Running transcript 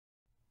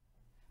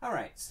All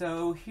right,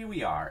 so here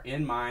we are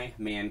in my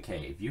man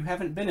cave. You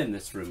haven't been in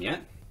this room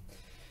yet,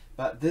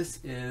 but this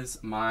is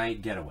my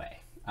getaway,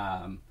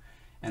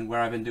 and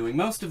where I've been doing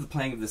most of the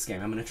playing of this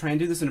game. I'm going to try and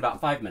do this in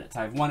about 5 minutes.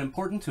 I have one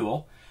important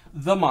tool,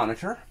 the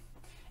monitor,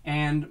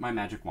 and my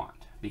magic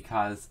wand,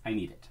 because I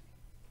need it.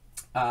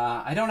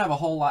 I don't have a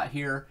whole lot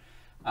here.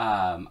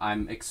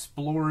 I'm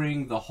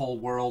exploring the whole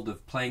world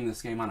of playing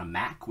this game on a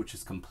Mac, which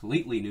is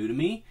completely new to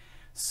me.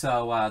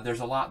 So there's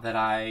a lot that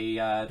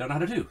I don't know how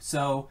to do.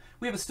 So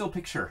we have a still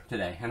picture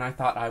today, and I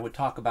thought I would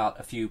talk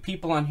about a few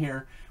people on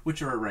here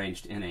which are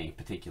arranged in a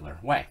particular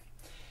way.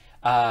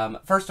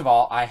 First of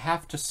all, I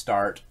have to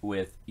start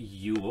with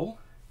Yule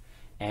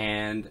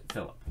and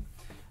Philip.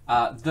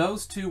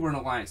 Those two were an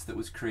alliance that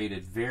was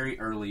created very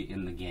early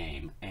in the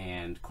game,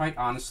 and quite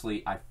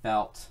honestly, I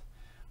felt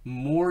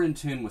more in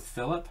tune with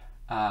Philip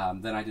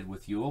than I did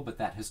with Yule, but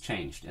that has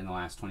changed in the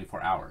last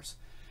 24 hours.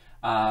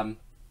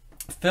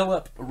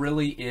 Philip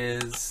really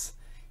is,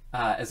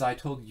 as I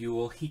told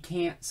Yule, he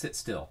can't sit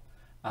still.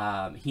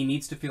 He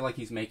needs to feel like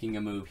he's making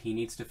a move. He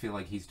needs to feel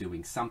like he's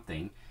doing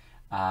something.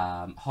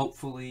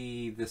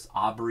 Hopefully this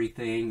Aubrey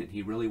thing that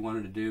he really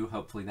wanted to do,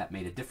 hopefully that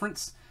made a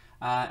difference.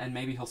 And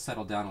maybe he'll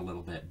settle down a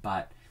little bit.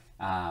 But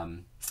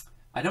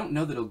I don't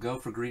know that he'll go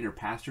for greener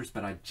pastures,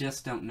 but I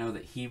just don't know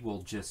that he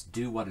will just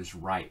do what is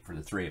right for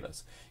the three of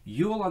us.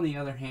 Yule, on the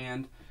other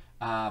hand,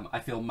 I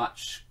feel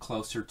much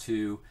closer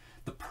to.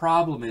 The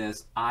problem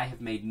is I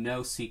have made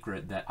no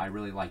secret that I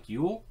really like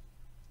Yule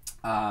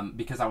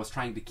because I was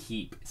trying to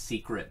keep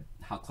secret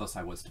how close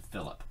I was to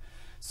Philip.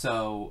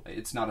 So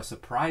it's not a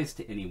surprise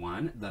to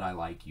anyone that I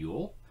like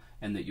Yule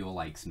and that Yule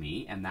likes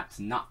me, and that's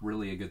not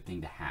really a good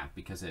thing to have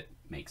because it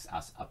makes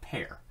us a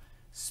pair.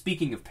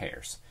 Speaking of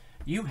pairs,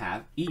 you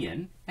have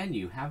Ian and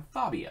you have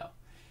Fabio.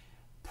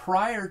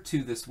 Prior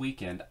to this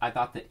weekend, I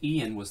thought that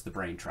Ian was the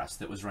brain trust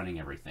that was running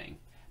everything.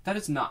 That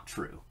is not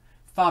true.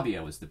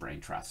 Fabio is the brain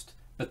trust.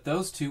 But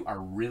those two are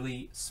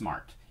really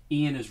smart.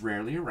 Ian is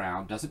rarely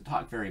around, doesn't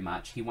talk very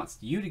much. He wants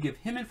you to give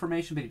him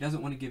information, but he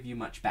doesn't want to give you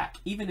much back,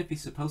 even if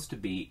he's supposed to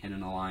be in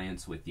an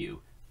alliance with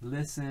you.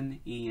 Listen,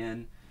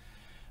 Ian.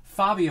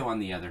 Fabio, on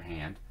the other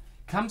hand,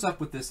 comes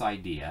up with this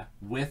idea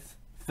with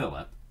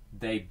Philip.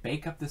 They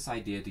bake up this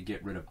idea to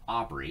get rid of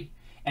Aubrey,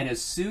 and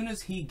as soon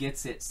as he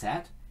gets it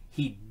set,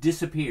 he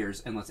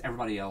disappears and lets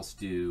everybody else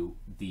do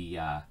the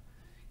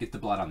get the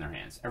blood on their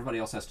hands. Everybody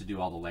else has to do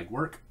all the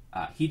legwork.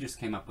 He just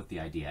came up with the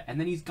idea, and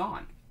then he's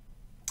gone.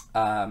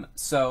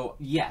 So,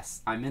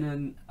 yes, I'm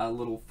in a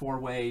little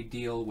four-way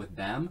deal with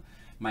them.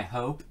 My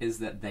hope is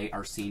that they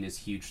are seen as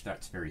huge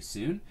threats very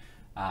soon,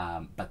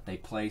 but they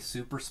play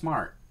super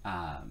smart.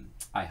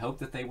 I hope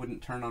that they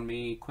wouldn't turn on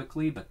me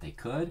quickly, but they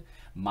could.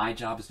 My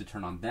job is to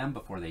turn on them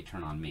before they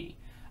turn on me.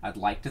 I'd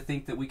like to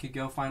think that we could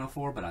go Final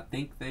Four, but I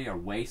think they are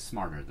way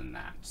smarter than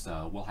that,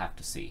 so we'll have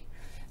to see.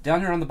 Down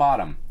here on the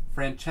bottom,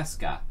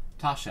 Francesca,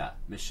 Tasha,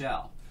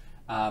 Michelle.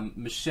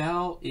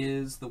 Michelle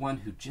is the one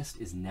who just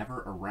is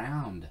never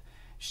around.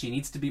 She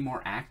needs to be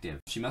more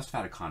active. She must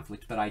have had a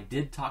conflict, but I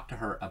did talk to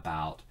her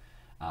about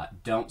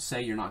don't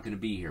say you're not going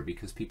to be here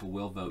because people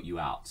will vote you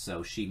out.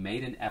 So she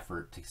made an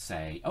effort to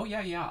say, oh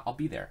yeah, I'll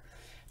be there.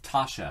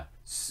 Tasha,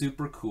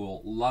 super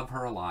cool, love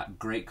her a lot,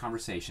 great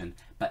conversation,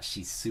 but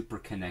she's super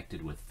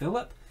connected with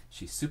Philip.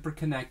 She's super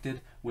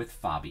connected with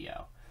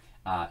Fabio.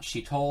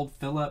 She told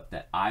Philip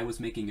that I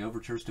was making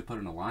overtures to put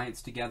an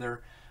alliance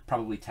together,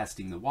 probably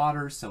testing the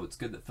waters, so it's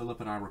good that Philip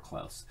and I were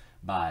close.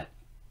 But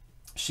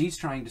she's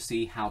trying to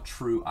see how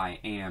true I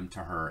am to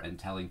her and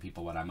telling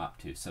people what I'm up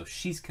to. So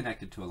she's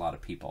connected to a lot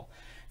of people.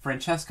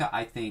 Francesca,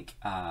 I think,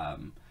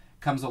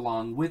 comes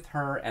along with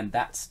her, and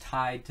that's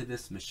tied to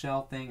this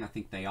Michelle thing. I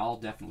think they all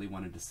definitely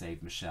wanted to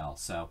save Michelle.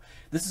 So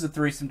this is a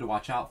threesome to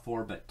watch out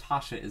for, but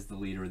Tasha is the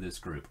leader of this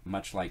group,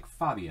 much like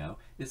Fabio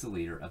is the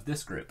leader of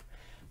this group.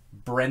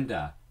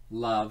 Brenda,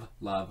 love,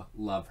 love,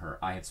 love her.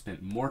 I have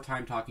spent more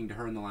time talking to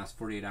her in the last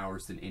 48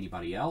 hours than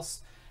anybody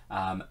else.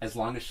 As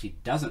long as she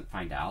doesn't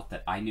find out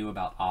that I knew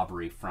about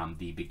Aubrey from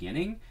the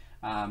beginning,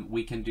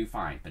 we can do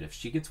fine. But if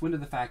she gets wind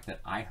of the fact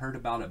that I heard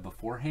about it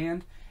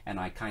beforehand and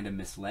I kind of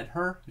misled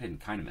her, I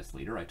didn't kind of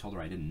mislead her, I told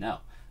her I didn't know.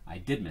 I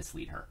did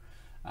mislead her.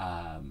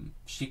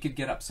 She could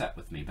get upset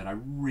with me, but I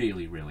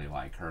really, really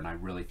like her and I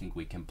really think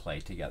we can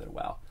play together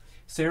well.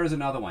 Sarah's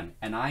another one,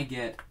 and I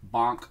get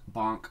bonk,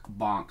 bonk,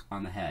 bonk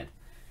on the head.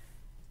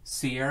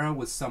 Sierra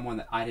was someone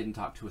that I didn't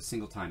talk to a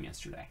single time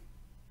yesterday.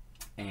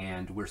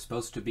 And we're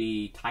supposed to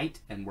be tight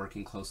and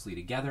working closely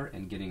together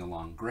and getting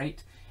along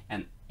great.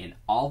 And in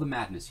all the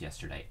madness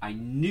yesterday, I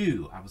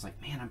was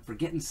like, man, I'm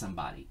forgetting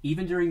somebody.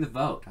 Even during the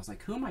vote, I was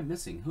like, who am I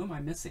missing? Who am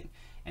I missing?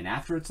 And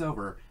after it's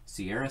over,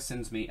 Sierra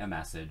sends me a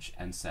message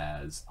and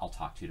says, I'll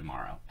talk to you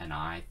tomorrow. And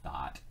I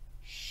thought,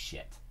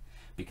 shit.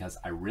 Because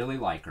I really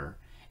like her.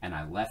 And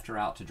I left her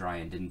out to dry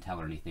and didn't tell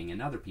her anything,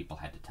 and other people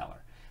had to tell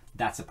her.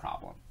 That's a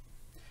problem.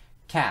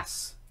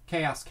 Cass.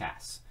 Chaos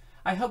Cass.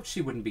 I hoped she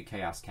wouldn't be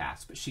Chaos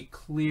Cass, but she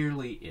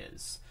clearly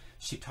is.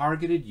 She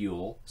targeted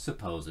Yule,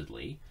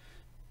 supposedly.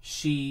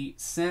 She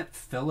sent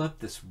Philip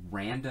this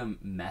random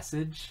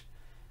message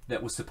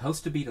that was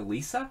supposed to be to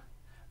Lisa,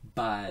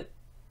 but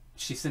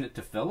She sent it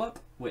to Philip,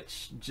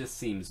 which just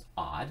seems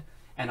odd.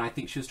 And I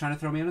think she was trying to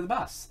throw me under the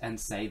bus and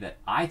say that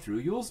I threw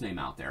Yule's name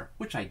out there,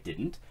 which I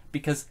didn't,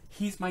 because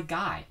he's my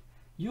guy.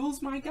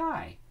 Yule's my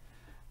guy.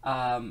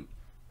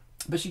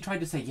 But she tried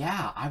to say,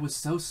 yeah, I was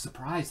so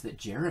surprised that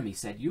Jeremy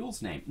said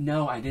Yule's name.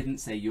 No, I didn't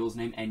say Yule's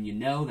name, and you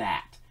know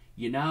that.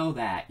 You know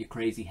that, you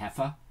crazy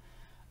heifer.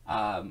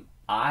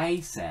 I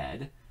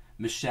said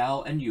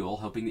Michelle and Yule,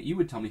 hoping that you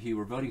would tell me who you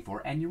were voting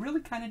for, and you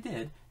really kind of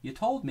did. You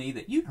told me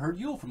that you'd heard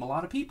Yule from a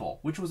lot of people,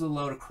 which was a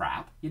load of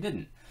crap. You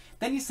didn't.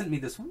 Then you sent me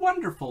this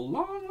wonderful,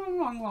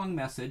 long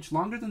message,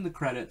 longer than the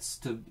credits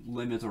to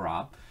Les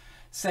Miserables,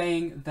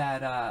 saying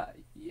that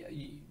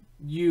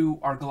you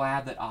are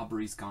glad that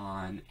Aubrey's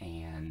gone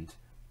and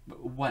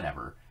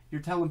whatever. You're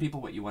telling people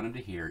what you want them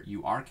to hear.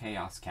 You are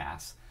Chaos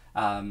Cass.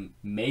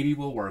 Maybe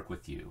we'll work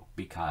with you,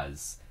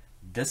 because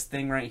this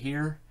thing right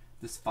here,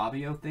 this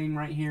Fabio thing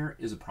right here,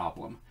 is a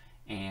problem.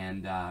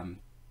 And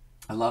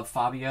I love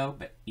Fabio,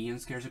 but Ian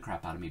scares the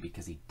crap out of me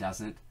because he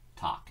doesn't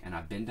talk. And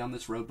I've been down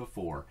this road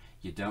before.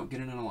 You don't get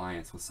in an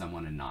alliance with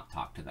someone and not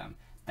talk to them.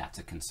 That's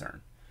a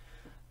concern.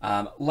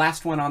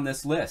 Last one on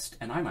this list,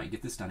 and I might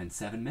get this done in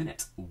 7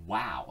 minutes.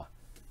 Wow.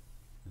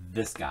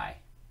 This guy,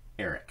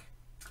 Eric.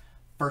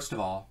 First of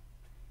all,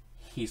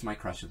 he's my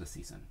crush of the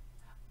season.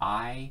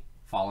 I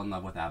fall in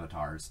love with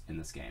avatars in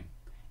this game,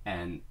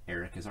 and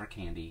Eric is our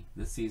candy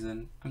this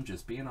season. I'm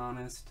just being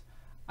honest.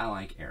 I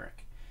like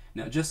Eric.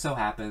 Now, it just so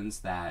happens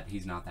that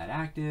he's not that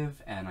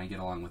active, and I get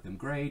along with him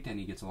great, and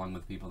he gets along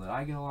with the people that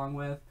I get along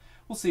with.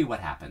 We'll see what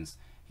happens.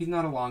 He's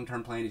not a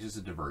long-term plan, he's just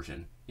a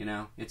diversion. You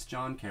know, it's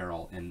John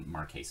Carroll in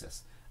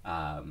Marquesas.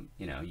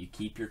 You know, you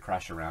keep your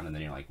crush around, and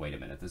then you're like, wait a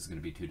minute, this is going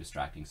to be too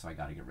distracting, so I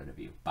got to get rid of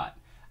you. But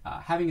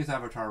having his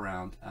avatar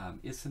around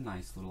is some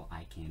nice little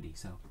eye candy,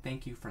 so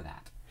thank you for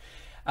that.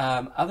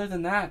 Other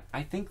than that,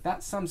 I think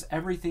that sums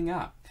everything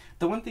up.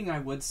 The one thing I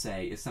would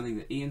say is something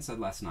that Ian said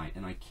last night,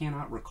 and I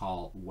cannot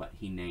recall what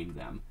he named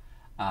them,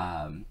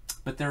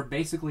 but they're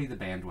basically the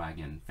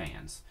bandwagon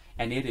fans.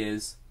 And it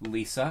is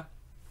Lisa,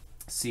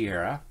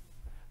 Sierra,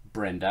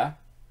 Brenda,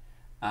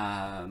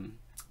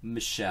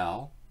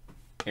 Michelle,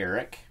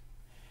 Eric,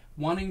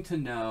 wanting to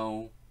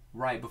know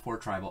right before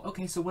Tribal,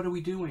 okay, so what are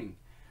we doing?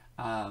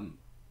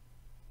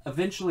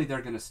 Eventually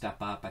they're going to step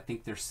up. I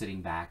think they're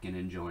sitting back and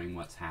enjoying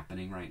what's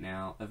happening right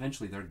now.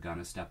 Eventually they're going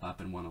to step up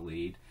and want to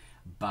lead.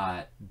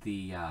 But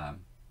the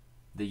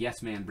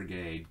Yes Man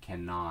Brigade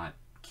cannot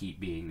keep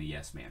being the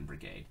Yes Man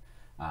Brigade.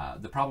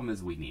 The problem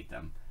is we need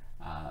them.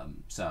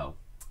 So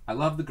I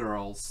love the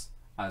girls.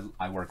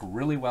 I work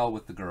really well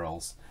with the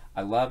girls.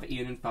 I love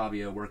Ian and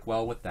Fabio, work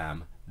well with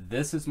them.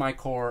 This is my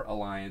core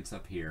alliance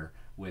up here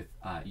with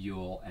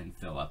Yule and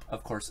Philip.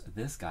 Of course,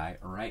 this guy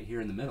right here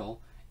in the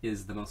middle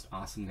is the most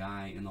awesome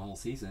guy in the whole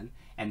season,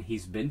 and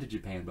he's been to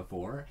Japan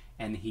before,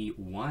 and he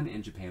won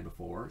in Japan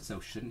before, so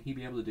shouldn't he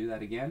be able to do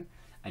that again?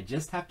 I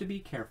just have to be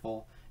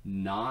careful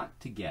not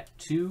to get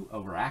too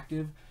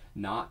overactive,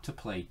 not to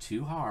play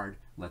too hard,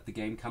 let the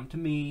game come to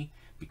me,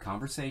 be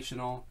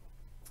conversational.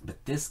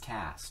 But this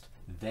cast,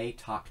 they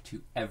talk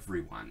to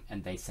everyone,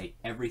 and they say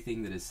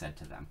everything that is said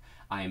to them.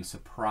 I am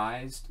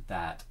surprised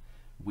that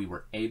we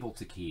were able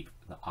to keep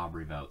the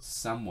Aubrey vote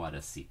somewhat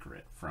a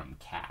secret from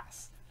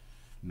Cass.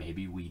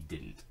 Maybe we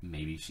didn't.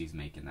 Maybe she's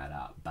making that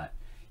up. But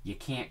you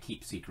can't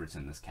keep secrets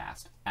in this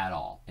cast at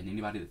all. And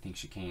anybody that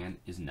thinks you can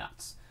is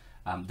nuts.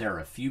 There are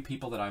a few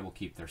people that I will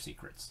keep their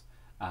secrets.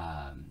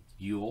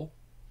 Yule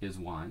is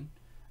one.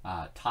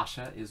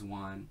 Tasha is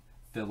one.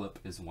 Philip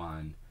is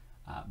one.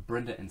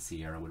 Brenda and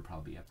Sierra would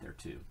probably be up there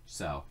too.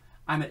 So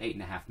I'm at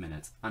 8.5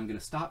 minutes. I'm going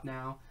to stop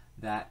now.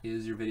 That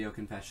is your video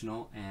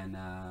confessional. And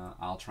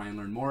I'll try and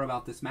learn more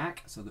about this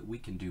Mac so that we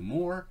can do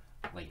more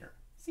later.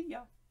 See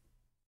ya.